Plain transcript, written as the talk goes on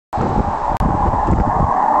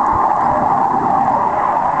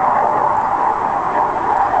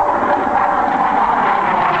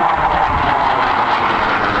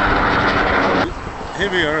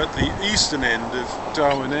we are at the eastern end of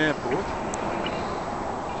Darwin Airport. You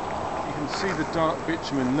can see the dark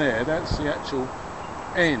bitumen there. That's the actual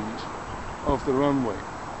end of the runway,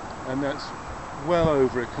 and that's well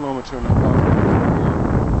over 1.5 kilometres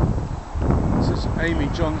here. This is Amy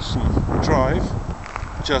Johnson Drive,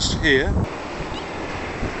 just here.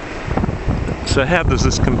 So how does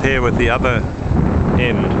this compare with the other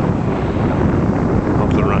end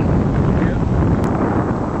of the run?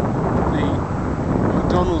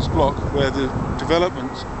 McDonald's block, where the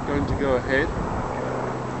development's going to go ahead,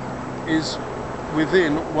 is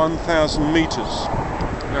within 1,000 metres,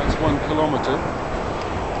 that's 1 kilometre,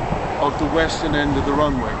 of the western end of the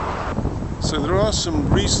runway. So there are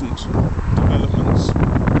some recent developments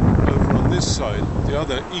over on this side, the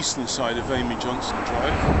other eastern side of Amy Johnson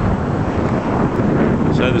Drive.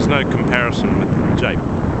 So there's no comparison with Jape?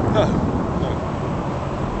 No.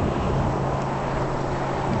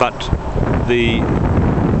 But the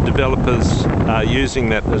developers are using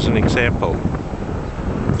that as an example.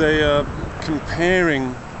 They are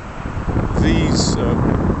comparing these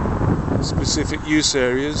specific use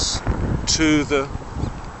areas to the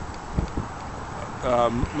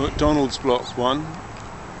McDonald's block one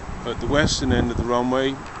at the western end of the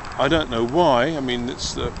runway. I don't know why. I mean,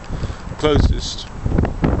 it's the closest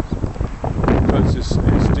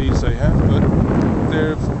SDs they have, but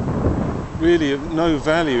they're really of no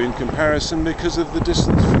value in comparison because of the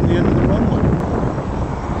distance from the end of the runway.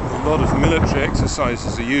 A lot of military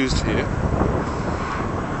exercises are used here.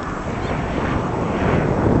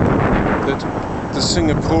 That the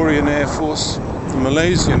Singaporean Air Force, the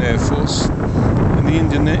Malaysian Air Force, and the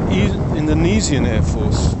Indonesian Air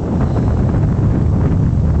Force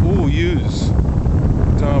all use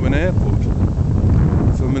Darwin Airport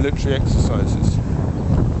for military exercises.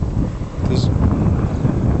 There's a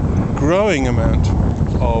growing amount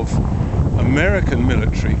of American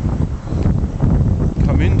military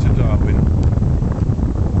come into Darwin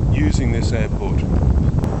using this airport.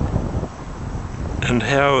 And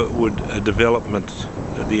how would a development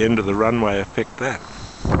at the end of the runway affect that?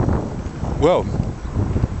 Well,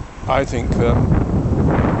 I think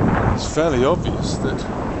it's fairly obvious that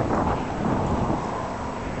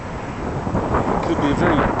it could be a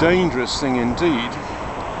very dangerous thing indeed,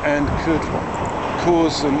 and could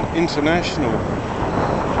cause an international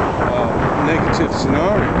negative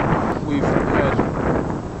scenario. We've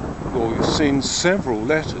seen several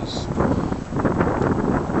letters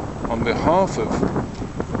on behalf of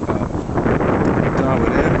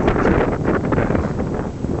Darwin Airport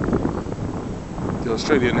and the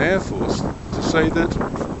Australian Air Force to say that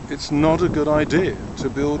it's not a good idea to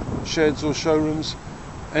build sheds or showrooms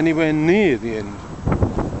anywhere near the end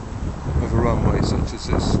of a runway such as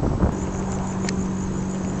this.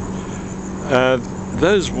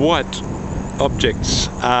 Those white objects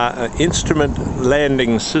are an instrument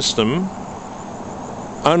landing system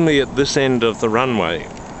only at this end of the runway.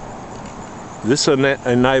 This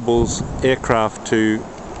enables aircraft to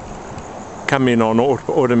come in on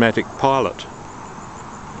automatic pilot.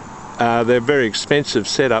 They're very expensive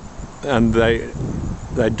setup, and they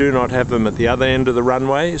do not have them at the other end of the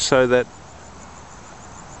runway, so that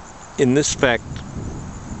in this fact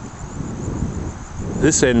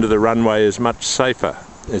this end of the runway is much safer.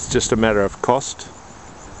 It's just a matter of cost,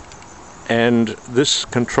 and this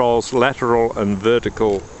controls lateral and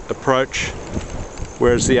vertical approach,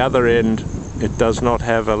 whereas the other end, it does not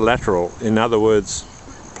have a lateral. In other words,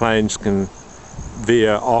 planes can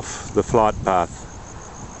veer off the flight path.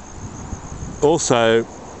 Also,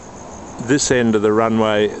 this end of the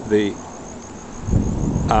runway, the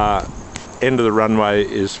end of the runway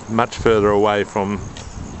is much further away from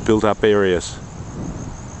built-up areas.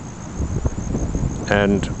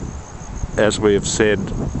 And as we have said,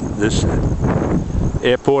 this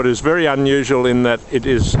airport is very unusual in that it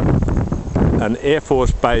is an Air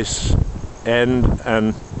Force base and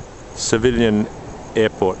a civilian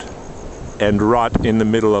airport, and right in the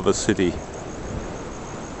middle of a city.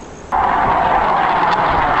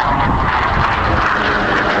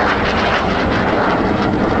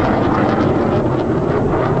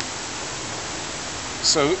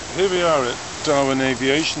 So here we are at Darwin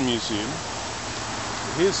Aviation Museum.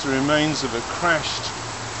 Here's the remains of a crashed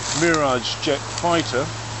Mirage jet fighter.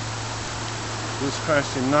 It was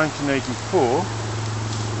crashed in 1984.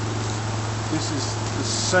 This is the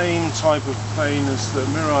same type of plane as the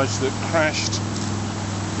Mirage that crashed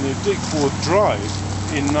near Dickford Drive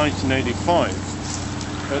in 1985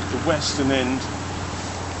 at the western end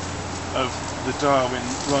of the Darwin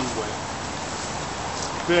runway,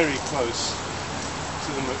 very close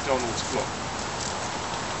to the McDonald's block.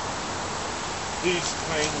 These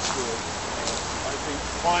planes were, I think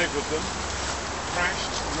 5 of them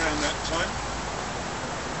crashed around that time,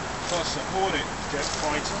 plus a Hornet jet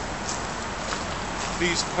fighter.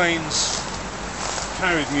 These planes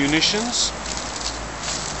carried munitions.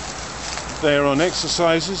 They're on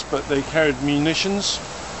exercises, but they carried munitions,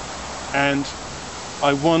 and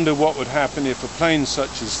I wonder what would happen if a plane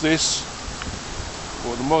such as this,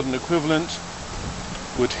 or the modern equivalent,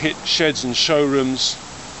 would hit sheds and showrooms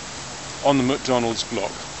on the McDonald's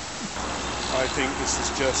block. I think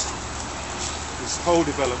this whole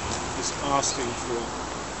development is asking for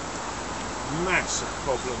massive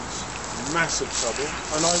problems, massive trouble,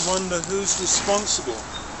 and I wonder who's responsible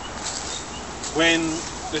when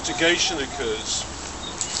litigation occurs.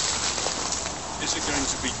 Is it going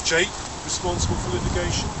to be Jake responsible for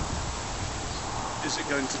litigation? Is it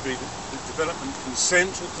going to be the Development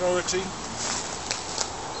Consent Authority?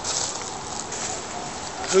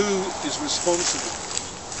 Who is responsible?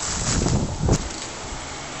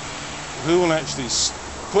 Who will actually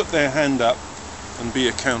put their hand up and be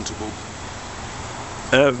accountable?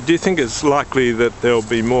 Do you think it's likely that there'll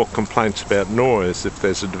be more complaints about noise if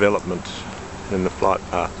there's a development in the flight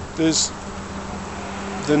path? There's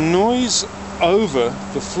the noise over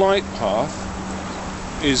the flight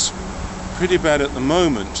path is pretty bad at the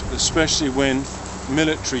moment, especially when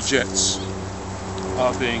military jets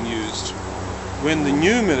are being used. When the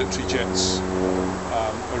new military jets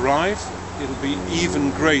arrive, it'll be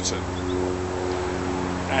even greater.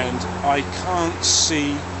 And I can't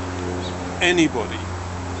see anybody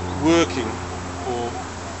working or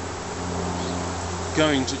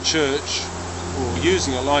going to church or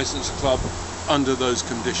using a licensed club under those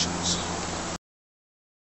conditions.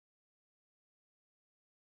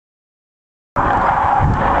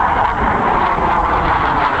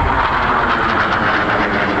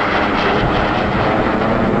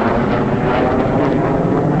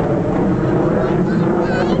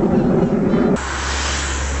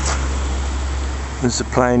 There's a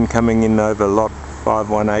plane coming in over lot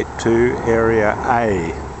 5182, area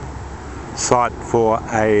A, site for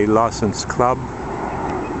a licensed club,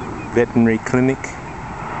 veterinary clinic,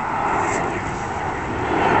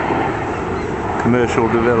 commercial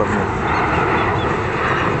development.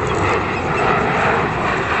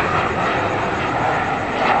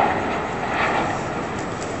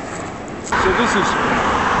 So this is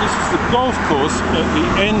the golf course at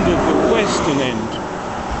the end of the western end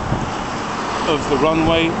of the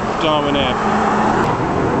runway, Darwin Airport.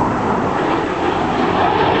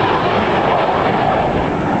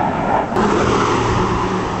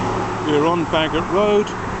 We're on Bagot Road,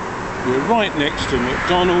 we're right next to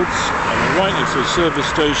McDonald's and we're right next to a service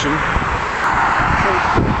station. So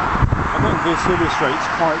I think this illustrates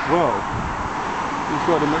quite well. You've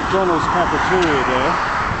got a McDonald's cafeteria there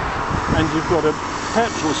and you've got a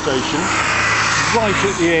petrol station right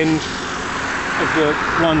at the end of the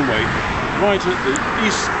runway, right at the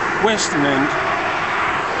western end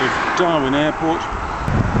of Darwin Airport.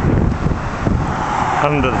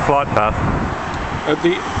 Under the flight path.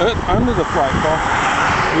 Under the flight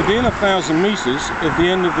path, within 1,000 metres of the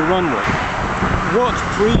end of the runway. What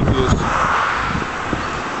previous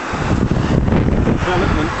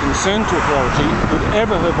Development Consent Authority would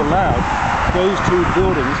ever have allowed those two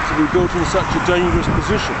buildings to be built in such a dangerous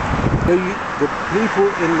position? The people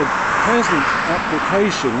in the present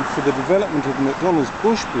application for the development of the McDonald's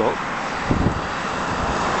bush block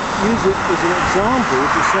use it as an example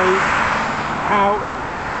to say how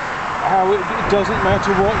it doesn't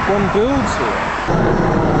matter what one builds here.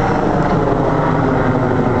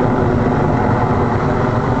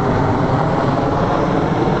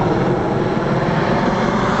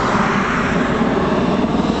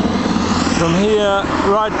 From here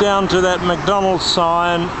right down to that McDonald's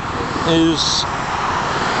sign is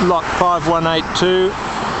lot 5182,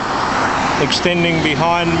 extending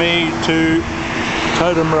behind me to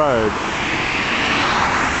Totem Road.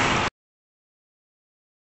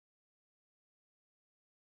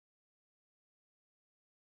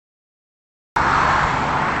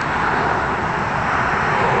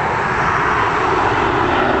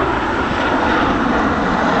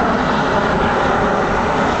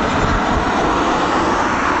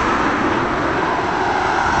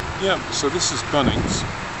 Yeah, so this is Bunnings,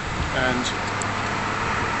 and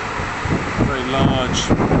a very large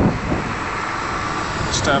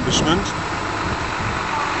establishment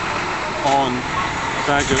on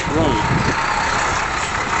Bagot Road.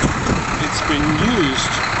 It's been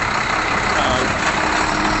used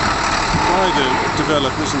by the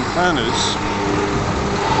developers and planners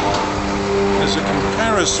as a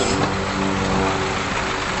comparison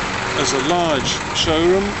as a large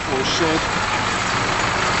showroom or shed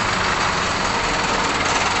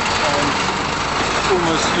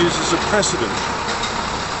almost used as a precedent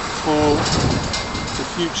for the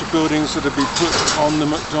future buildings that would be put on the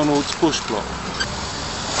McDonald's bush block.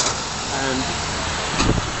 And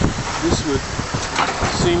this would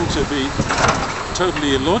seem to be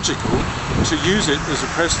totally illogical to use it as a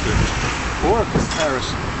precedent or a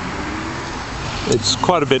comparison. It's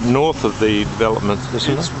quite a bit north of the development,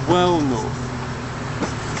 isn't it? It's well north.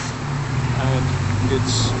 And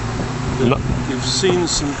you've seen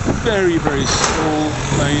some very, very small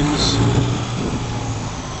planes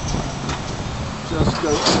just go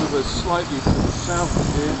over slightly to the south of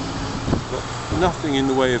here, but nothing in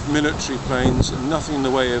the way of military planes and nothing in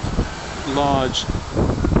the way of large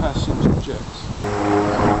passenger jets.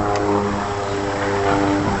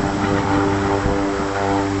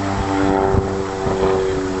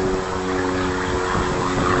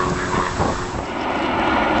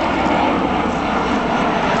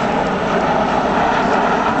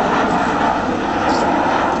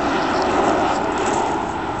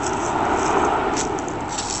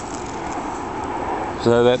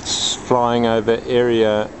 So that's flying over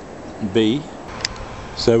Area B.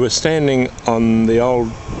 So we're standing on the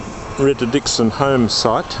old Rita Dixon home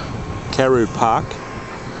site, Carew Park,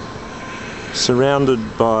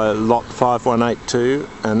 surrounded by lot 5182,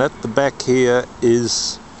 and at the back here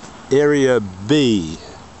is Area B.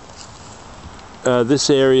 This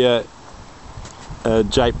area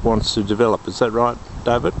Jape wants to develop, is that right,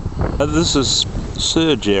 David? This is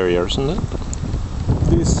surge area, isn't it?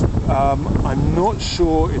 This, I'm not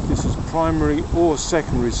sure if this is primary or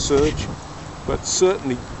secondary surge, but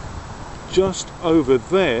certainly just over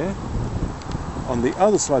there on the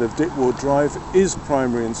other side of Dickwall Drive is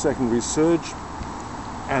primary and secondary surge,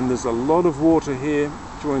 and there's a lot of water here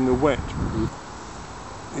during the wet.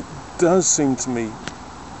 It does seem to me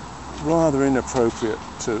rather inappropriate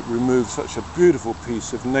to remove such a beautiful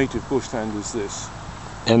piece of native bushland as this.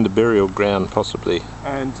 And the burial ground, possibly.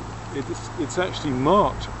 And it's actually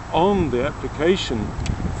marked on the application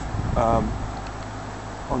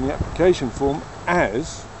form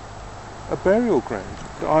as a burial ground.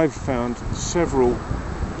 I've found several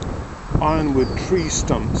ironwood tree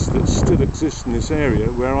stumps that still exist in this area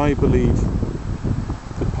where I believe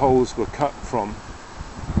the poles were cut from.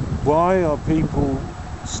 Why are people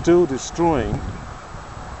still destroying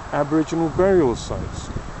Aboriginal burial sites?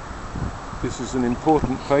 This is an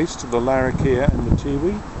important place to the Larrakia and the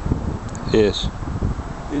Tiwi. Yes.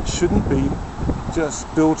 It shouldn't be just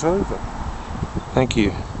built over. Thank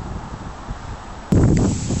you.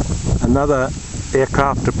 Another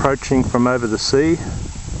aircraft approaching from over the sea,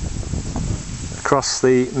 across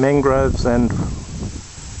the mangroves and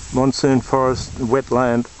monsoon forest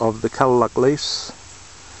wetland of the Kulaluk Lease,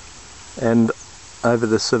 and over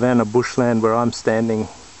the savanna bushland where I'm standing.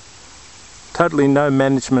 Totally no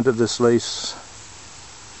management of this lease.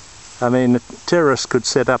 I mean, terrorists could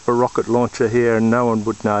set up a rocket launcher here and no one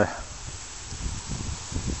would know.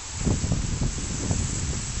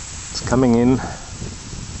 It's coming in.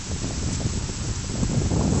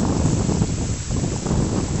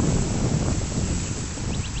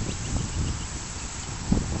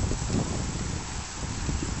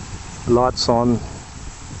 Lights on.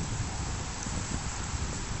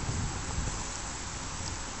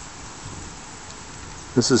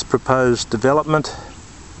 This is proposed development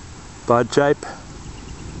by Jape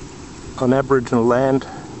on Aboriginal land.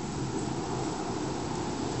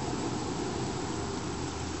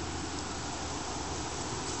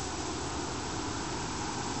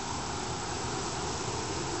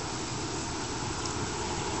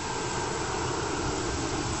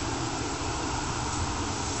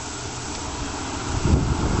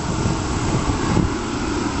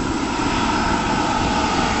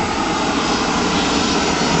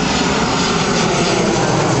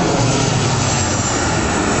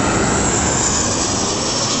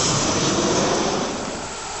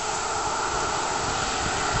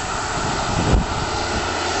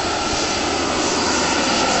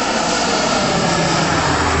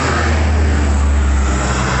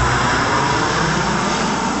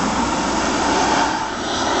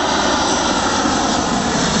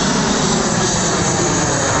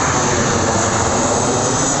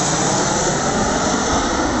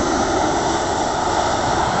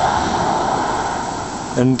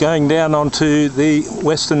 And going down onto the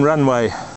western runway.